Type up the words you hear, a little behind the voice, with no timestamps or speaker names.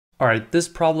All right, this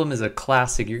problem is a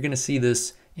classic. You're going to see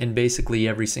this in basically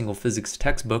every single physics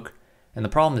textbook. And the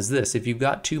problem is this: if you've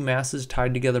got two masses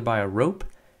tied together by a rope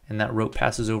and that rope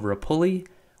passes over a pulley,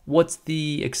 what's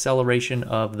the acceleration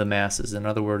of the masses? In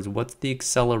other words, what's the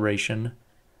acceleration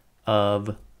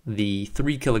of the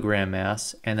 3 kilogram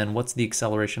mass, and then what's the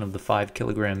acceleration of the 5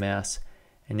 kilogram mass?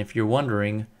 And if you're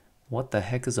wondering, what the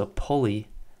heck is a pulley?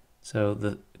 So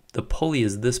the pulley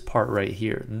is this part right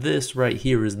here. This right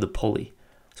here is the pulley.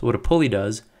 So what a pulley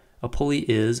does, a pulley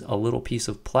is a little piece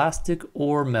of plastic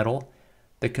or metal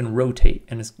that can rotate,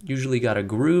 and it's usually got a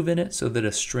groove in it so that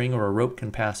a string or a rope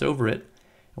can pass over it.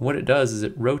 And what it does is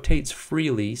it rotates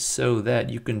freely so that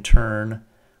you can turn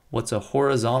what's a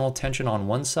horizontal tension on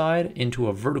one side into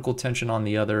a vertical tension on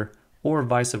the other, or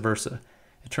vice versa.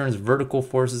 It turns vertical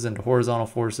forces into horizontal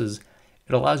forces.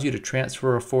 It allows you to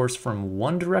transfer a force from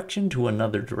one direction to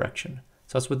another direction.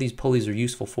 So that's what these pulleys are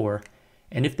useful for.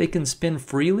 And if they can spin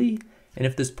freely, and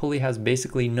if this pulley has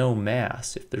basically no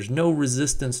mass, if there's no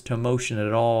resistance to motion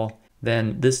at all,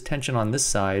 then this tension on this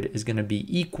side is going to be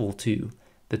equal to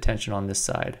the tension on this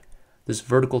side. This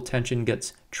vertical tension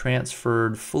gets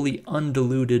transferred fully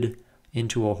undiluted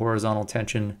into a horizontal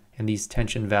tension, and these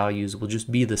tension values will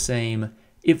just be the same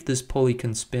if this pulley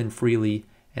can spin freely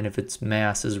and if its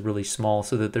mass is really small,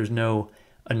 so that there's no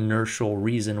inertial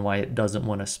reason why it doesn't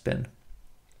want to spin.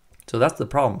 So that's the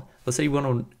problem. Let's say you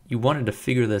wanted to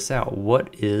figure this out.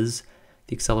 What is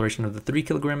the acceleration of the 3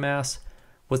 kilogram mass?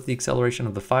 What's the acceleration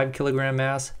of the 5 kilogram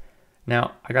mass?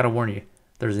 Now, I gotta warn you,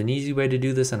 there's an easy way to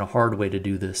do this and a hard way to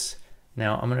do this.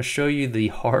 Now, I'm gonna show you the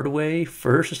hard way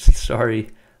first. Sorry,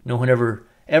 no one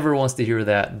ever wants to hear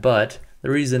that, but the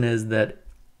reason is that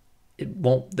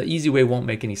the easy way won't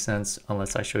make any sense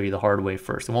unless I show you the hard way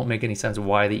first. It won't make any sense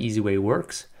why the easy way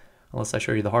works unless I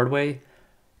show you the hard way.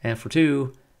 And for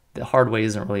two, the hard way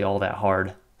isn't really all that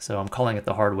hard. So I'm calling it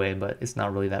the hard way, but it's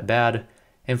not really that bad.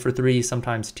 And for three,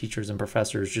 sometimes teachers and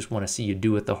professors just want to see you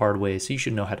do it the hard way, so you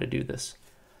should know how to do this.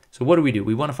 So what do?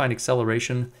 We want to find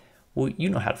acceleration. Well, you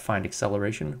know how to find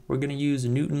acceleration. We're going to use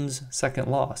Newton's second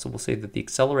law. So we'll say that the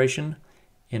acceleration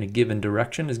in a given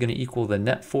direction is going to equal the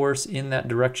net force in that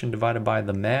direction divided by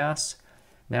the mass.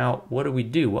 Now, what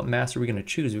do? What mass are we going to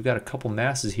choose? We've got a couple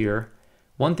masses here.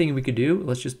 One thing we could do,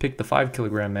 let's just pick the 5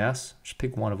 kilogram mass. Just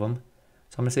pick one of them.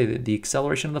 So I'm going to say that the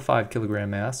acceleration of the 5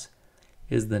 kilogram mass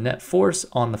is the net force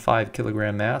on the 5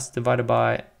 kilogram mass divided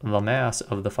by the mass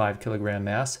of the 5 kilogram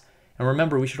mass. And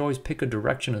remember, we should always pick a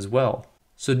direction as well.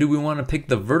 So do we want to pick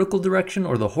the vertical direction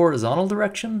or the horizontal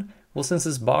direction? Well, since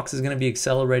this box is going to be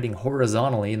accelerating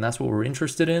horizontally, and that's what we're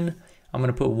interested in, I'm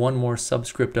going to put one more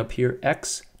subscript up here,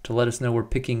 x, to let us know we're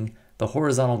picking the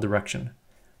horizontal direction.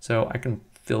 So I can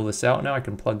fill this out now. I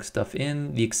can plug stuff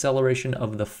in. The acceleration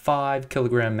of the 5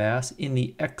 kilogram mass in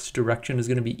the x direction is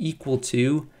going to be equal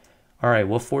to, all right,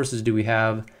 what forces do we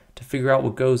have? To figure out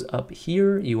what goes up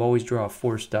here, you always draw a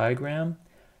force diagram.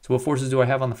 So what forces do I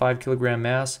have on the 5 kilogram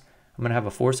mass? I'm going to have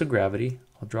a force of gravity.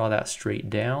 I'll draw that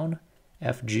straight down,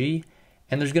 Fg,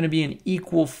 and there's going to be an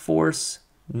equal force,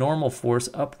 normal force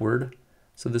upward.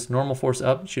 So this normal force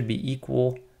up should be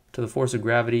equal to the force of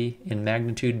gravity in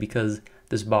magnitude, because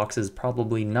this box is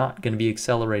probably not going to be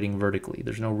accelerating vertically.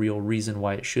 There's no real reason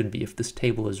why it should be if this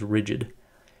table is rigid.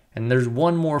 And there's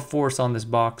one more force on this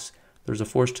box. There's a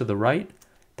force to the right.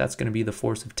 That's going to be the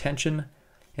force of tension.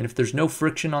 And if there's no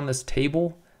friction on this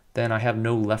table, then I have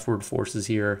no leftward forces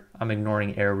here. I'm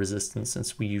ignoring air resistance,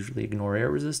 since we usually ignore air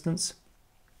resistance.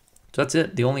 So that's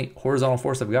it. The only horizontal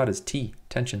force I've got is T,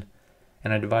 tension.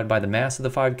 And I divide by the mass of the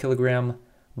 5 kilogram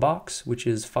box, which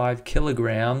is 5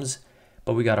 kilograms,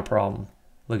 but we got a problem.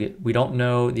 Look at, we don't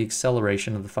know the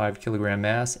acceleration of the 5 kilogram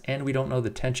mass, and we don't know the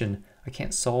tension. I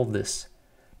can't solve this.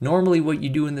 Normally what you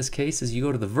do in this case is you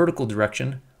go to the vertical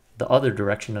direction, the other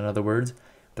direction in other words,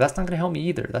 but that's not going to help me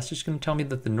either. That's just going to tell me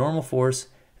that the normal force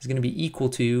is going to be equal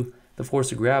to the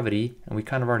force of gravity, and we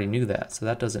kind of already knew that, so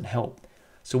that doesn't help.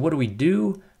 So what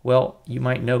do? Well, you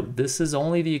might note this is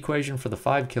only the equation for the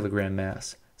 5 kilogram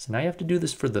mass. So now you have to do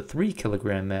this for the 3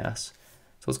 kilogram mass.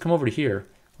 So let's come over to here.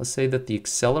 Let's say that the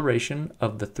acceleration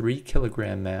of the 3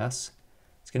 kilogram mass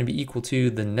is going to be equal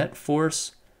to the net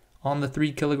force on the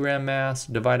 3 kilogram mass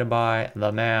divided by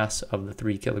the mass of the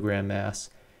 3 kilogram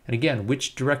mass. And again,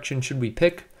 which direction should we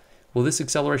pick? Well, this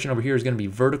acceleration over here is going to be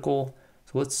vertical.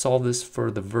 So let's solve this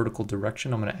for the vertical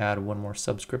direction. I'm going to add one more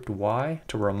subscript y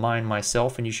to remind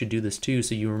myself, and you should do this too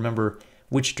so you remember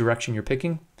which direction you're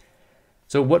picking.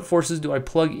 So what forces do I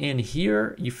plug in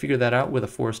here? You figure that out with a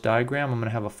force diagram. I'm going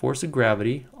to have a force of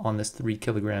gravity on this 3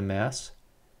 kilogram mass.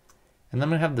 And then I'm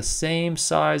going to have the same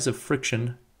size of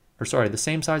friction, or sorry, the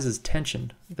same size as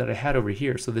tension that I had over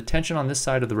here. So the tension on this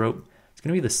side of the rope is it's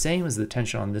going to be the same as the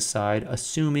tension on this side,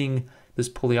 assuming this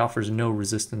pulley offers no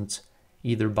resistance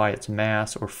either by its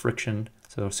mass or friction.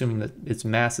 So assuming that its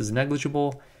mass is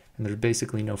negligible and there's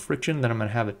basically no friction, then I'm going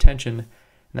to have a tension, and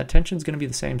that tension is going to be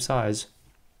the same size.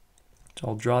 So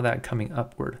I'll draw that coming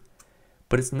upward.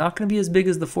 But it's not going to be as big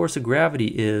as the force of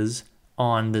gravity is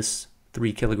on this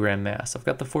 3 kilogram mass. I've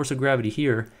got the force of gravity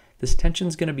here. This tension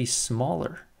is going to be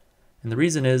smaller. And the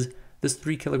reason is this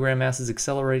 3 kilogram mass is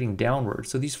accelerating downward.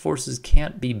 So these forces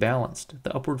can't be balanced.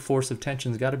 The upward force of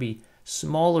tension has got to be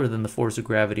smaller than the force of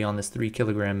gravity on this 3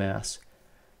 kilogram mass.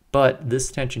 But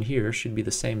this tension here should be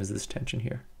the same as this tension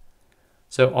here.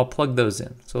 So I'll plug those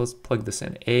in. So let's plug this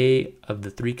in. A of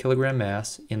the 3 kilogram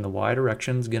mass in the y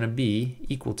direction is going to be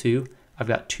equal to, I've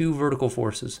got two vertical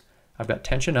forces. I've got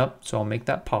tension up, so I'll make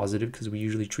that positive because we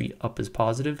usually treat up as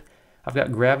positive. I've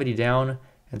got gravity down,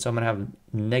 and so I'm going to have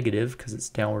negative, because it's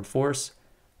downward force,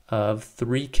 of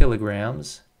 3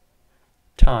 kilograms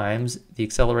times the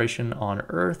acceleration on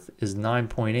Earth is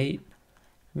 9.8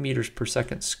 meters per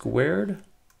second squared.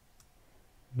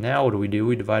 Now what do?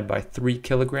 We divide by 3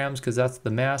 kilograms because that's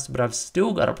the mass, but I've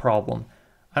still got a problem.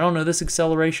 I don't know this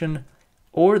acceleration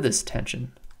or this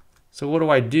tension. So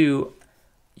what do?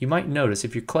 You might notice,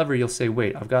 if you're clever, you'll say,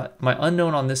 wait, I've got my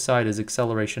unknown on this side is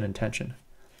acceleration and tension.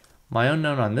 My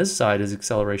unknown on this side is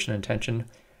acceleration and tension.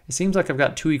 It seems like I've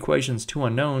got two equations, two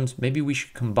unknowns. Maybe we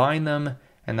should combine them,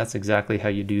 and that's exactly how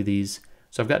you do these.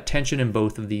 So I've got tension in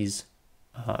both of these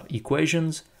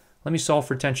equations. Let me solve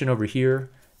for tension over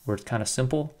here, where it's kind of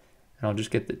simple, and I'll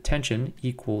just get that tension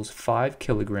equals 5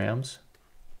 kilograms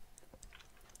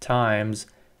times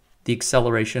the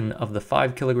acceleration of the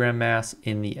 5 kilogram mass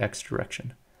in the x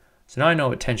direction. So now I know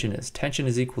what tension is. Tension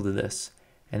is equal to this.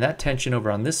 And that tension over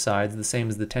on this side is the same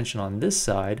as the tension on this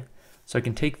side. So I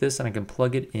can take this and I can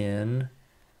plug it in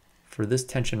for this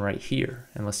tension right here.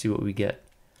 And let's see what we get.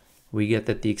 We get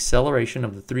that the acceleration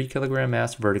of the 3 kilogram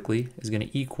mass vertically is going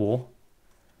to equal,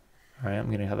 all right, I'm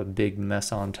going to have a big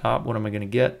mess on top. What am I going to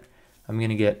get? I'm going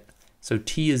to get, so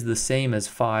t is the same as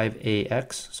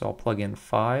 5ax. So I'll plug in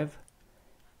 5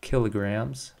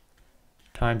 kilograms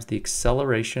times the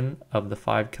acceleration of the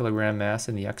 5 kilogram mass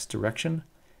in the x direction,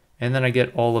 and then I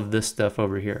get all of this stuff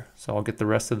over here. So I'll get the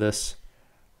rest of this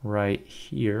right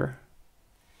here.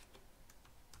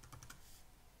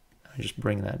 I just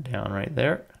bring that down right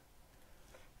there.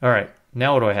 All right,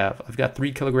 now what do I have? I've got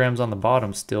 3 kilograms on the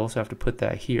bottom still, so I have to put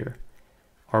that here.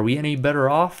 Are we any better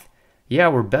off? Yeah,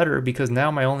 we're better, because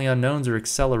now my only unknowns are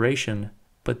acceleration.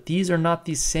 But these are not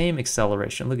the same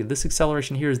acceleration. Look at this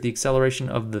acceleration here is the acceleration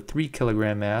of the 3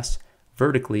 kilogram mass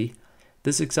vertically.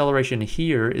 This acceleration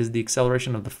here is the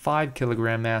acceleration of the 5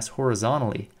 kilogram mass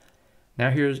horizontally.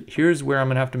 Now here's where I'm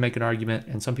going to have to make an argument,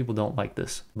 and some people don't like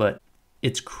this, but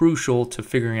it's crucial to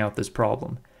figuring out this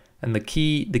problem. And the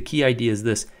key idea is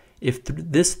this. If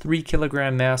this 3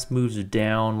 kilogram mass moves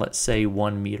down, let's say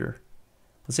 1 meter.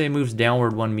 Let's say it moves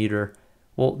downward 1 meter.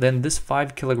 Well, then this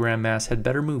 5 kilogram mass had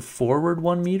better move forward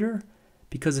 1 meter,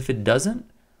 because if it doesn't,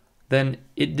 then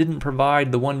it didn't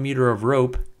provide the 1 meter of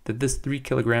rope that this 3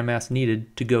 kilogram mass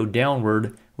needed to go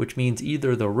downward, which means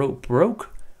either the rope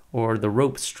broke or the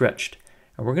rope stretched.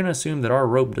 And we're going to assume that our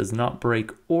rope does not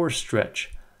break or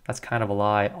stretch. That's kind of a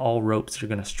lie. All ropes are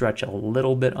going to stretch a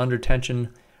little bit under tension.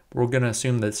 We're going to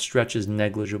assume that stretch is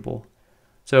negligible.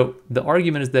 So the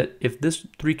argument is that if this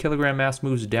 3 kilogram mass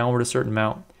moves downward a certain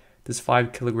amount, this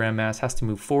 5 kilogram mass has to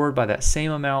move forward by that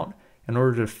same amount in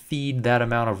order to feed that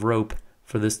amount of rope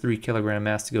for this 3 kilogram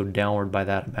mass to go downward by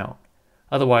that amount.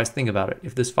 Otherwise, think about it.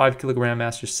 If this 5 kilogram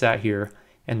mass just sat here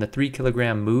and the 3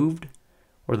 kilogram moved,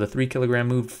 or the 3 kilogram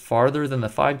moved farther than the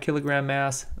 5 kilogram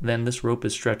mass, then this rope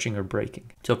is stretching or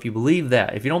breaking. So if you believe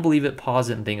that, if you don't believe it, pause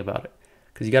it and think about it,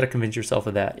 because you got to convince yourself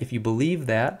of that. If you believe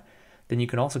that, then you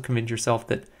can also convince yourself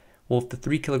that, well, if the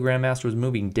 3 kilogram mass was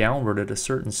moving downward at a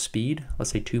certain speed,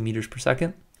 let's say 2 meters per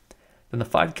second, then the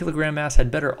 5 kilogram mass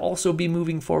had better also be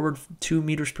moving forward 2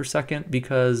 meters per second,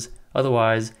 because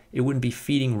otherwise it wouldn't be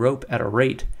feeding rope at a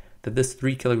rate that this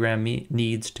 3 kilogram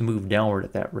needs to move downward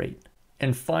at that rate.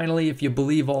 And finally, if you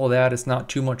believe all that, it's not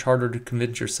too much harder to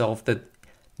convince yourself that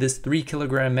this 3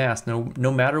 kilogram mass,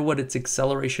 no matter what its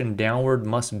acceleration downward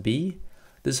must be,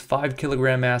 this 5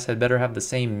 kilogram mass had better have the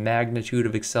same magnitude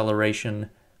of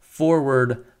acceleration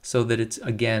forward, so that it's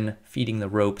again feeding the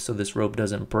rope, so this rope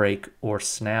doesn't break or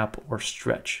snap or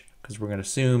stretch, because we're going to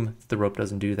assume the rope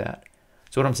doesn't do that.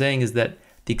 So what I'm saying is that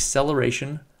the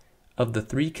acceleration of the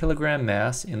 3 kilogram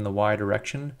mass in the y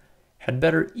direction had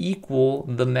better equal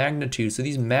the magnitude. So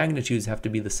these magnitudes have to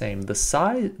be the same. The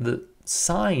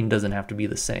sign doesn't have to be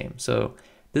the same. So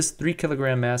This 3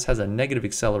 kilogram mass has a negative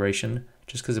acceleration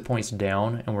just because it points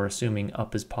down, and we're assuming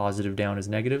up is positive, down is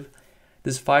negative.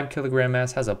 This 5 kilogram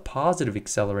mass has a positive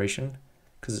acceleration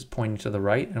because it's pointing to the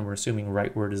right, and we're assuming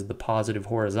rightward is the positive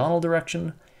horizontal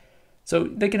direction. So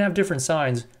they can have different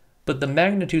signs, but the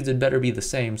magnitudes had better be the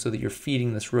same so that you're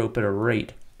feeding this rope at a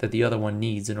rate that the other one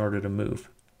needs in order to move.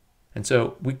 And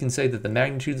so we can say that the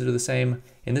magnitudes are the same.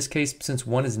 In this case, since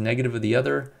one is negative of the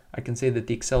other, I can say that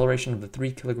the acceleration of the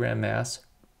 3 kilogram mass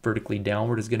vertically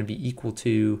downward is going to be equal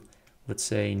to, let's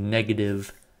say,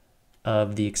 negative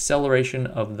of the acceleration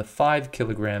of the 5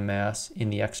 kilogram mass in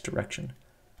the x direction.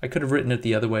 I could have written it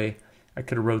the other way. I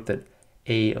could have wrote that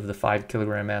a of the 5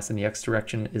 kilogram mass in the x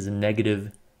direction is a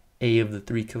negative a of the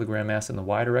 3 kilogram mass in the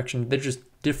y direction. They're just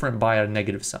different by a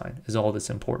negative sign is all that's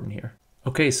important here.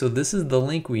 Okay, so this is the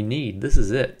link we need. This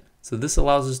is it. So this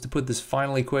allows us to put this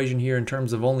final equation here in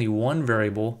terms of only one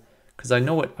variable, because I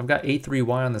know what I've got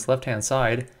a3y on this left-hand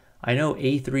side. I know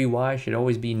a3y should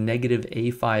always be negative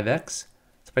a5x.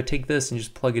 So if I take this and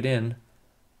just plug it in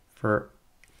for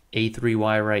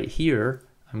a3y right here,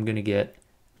 I'm going to get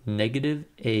negative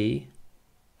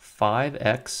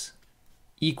a5x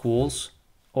equals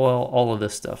all of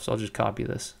this stuff. So I'll just copy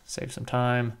this, save some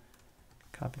time,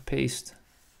 copy paste,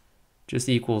 just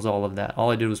equals all of that.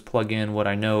 All I did was plug in what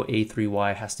I know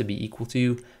a3y has to be equal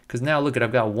to, because now look at,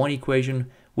 I've got one equation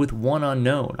with one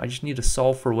unknown. I just need to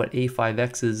solve for what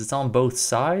a5x is. It's on both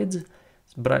sides,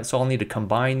 but so I'll need to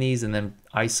combine these and then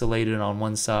isolate it on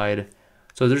one side.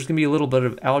 So there's going to be a little bit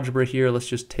of algebra here. Let's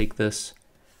just take this.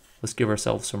 Let's give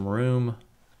ourselves some room.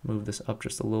 Move this up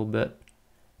just a little bit.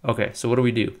 Okay, so what do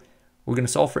we do? We're going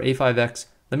to solve for a5x.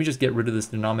 Let me just get rid of this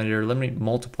denominator. Let me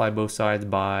multiply both sides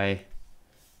by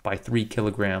 3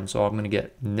 kilograms. So I'm going to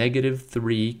get negative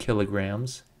 3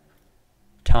 kilograms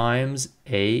times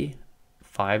a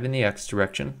 5 in the x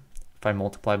direction. If I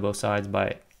multiply both sides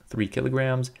by 3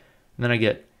 kilograms, and then I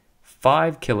get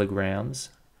 5 kilograms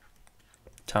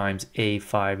times a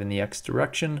 5 in the x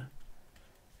direction.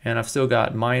 And I've still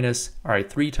got minus, all right,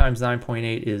 3 times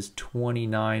 9.8 is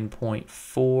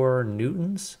 29.4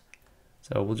 newtons.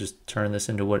 So we'll just turn this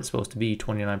into what it's supposed to be,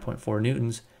 29.4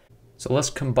 newtons. So let's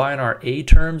combine our a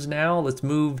terms now. Let's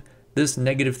move this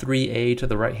negative 3a to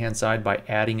the right-hand side by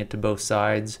adding it to both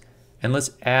sides. And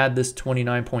let's add this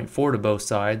 29.4 to both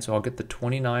sides. So I'll get the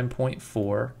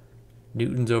 29.4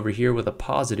 newtons over here with a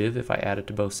positive if I add it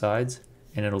to both sides,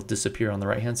 and it'll disappear on the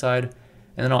right-hand side.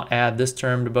 And then I'll add this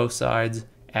term to both sides,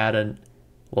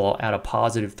 I'll add a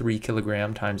positive 3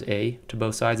 kilogram times a to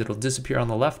both sides. It'll disappear on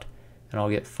the left, and I'll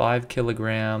get 5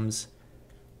 kilograms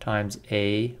times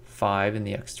a 5 in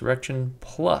the x direction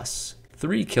plus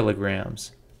 3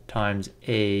 kilograms times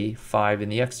a 5 in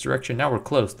the x direction. Now we're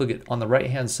close. Look at on the right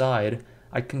hand side,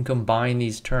 I can combine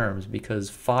these terms because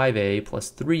 5a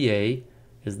plus 3a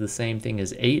is the same thing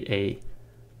as 8a.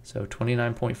 So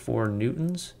 29.4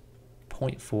 newtons,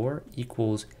 0.4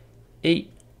 equals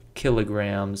 8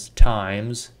 kilograms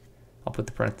times, I'll put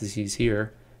the parentheses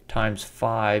here, times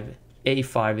 5,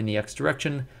 a5 in the x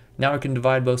direction. Now I can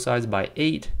divide both sides by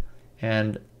 8,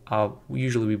 and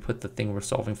usually we put the thing we're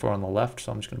solving for on the left,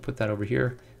 so I'm just going to put that over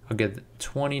here. I'll get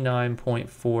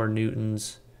 29.4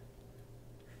 newtons.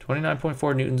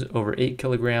 29.4 newtons over 8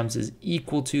 kilograms is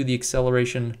equal to the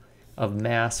acceleration of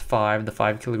mass 5, the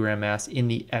 5 kilogram mass, in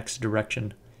the x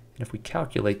direction. And if we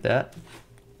calculate that,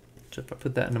 so if I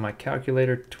put that into my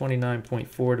calculator,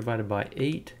 29.4 divided by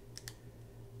 8,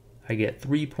 I get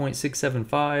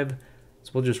 3.675.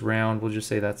 So we'll just round, we'll just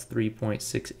say that's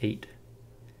 3.68.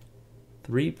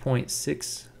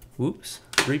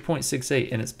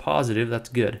 3.68, and it's positive. That's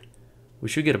good. We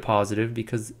should get a positive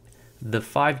because the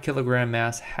 5 kilogram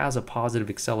mass has a positive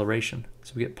acceleration.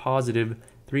 So we get positive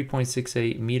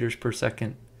 3.68 meters per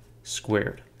second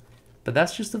squared. But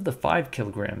that's just of the 5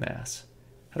 kilogram mass.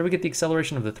 How do we get the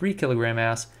acceleration of the 3 kilogram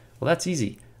mass? Well, that's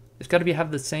easy. It's got to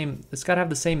have the same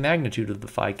magnitude of the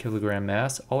 5 kilogram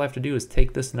mass. All I have to do is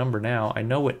take this number now. I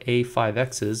know what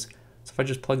a5x is. So if I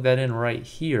just plug that in right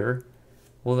here,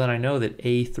 well, then I know that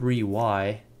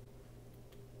a3y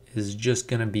is just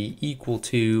going to be equal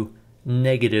to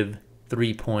negative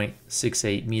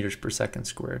 3.68 meters per second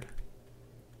squared.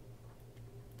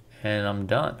 And I'm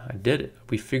done. I did it.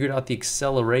 We figured out the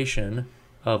acceleration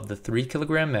of the 3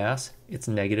 kilogram mass. It's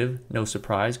negative, no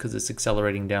surprise, because it's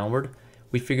accelerating downward.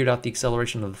 We figured out the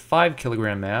acceleration of the 5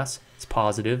 kilogram mass. It's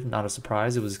positive, not a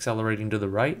surprise. It was accelerating to the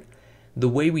right. The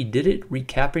way we did it,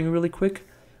 recapping really quick,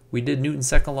 we did Newton's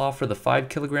second law for the 5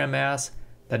 kilogram mass.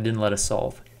 That didn't let us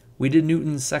solve. We did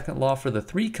Newton's second law for the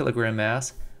 3 kilogram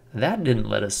mass. That didn't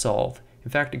let us solve.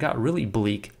 In fact, it got really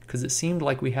bleak because it seemed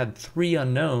like we had 3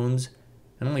 unknowns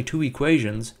and only 2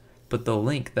 equations. but the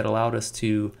link that allowed us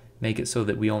to make it so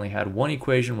that we only had one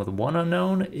equation with one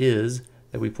unknown is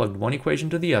that we plugged one equation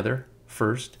to the other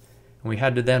first, and we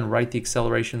had to then write the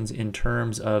accelerations in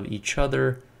terms of each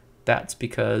other. That's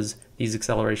because these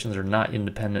accelerations are not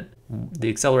independent. The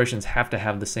accelerations have to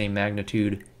have the same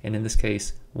magnitude, and in this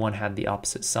case, one had the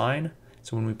opposite sign.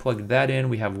 So when we plug that in,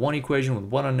 we have one equation with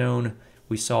one unknown,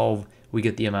 we solve, we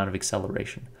get the amount of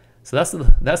acceleration. So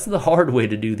that's the hard way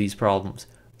to do these problems.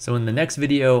 So in the next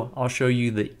video, I'll show you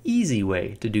the easy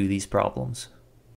way to do these problems.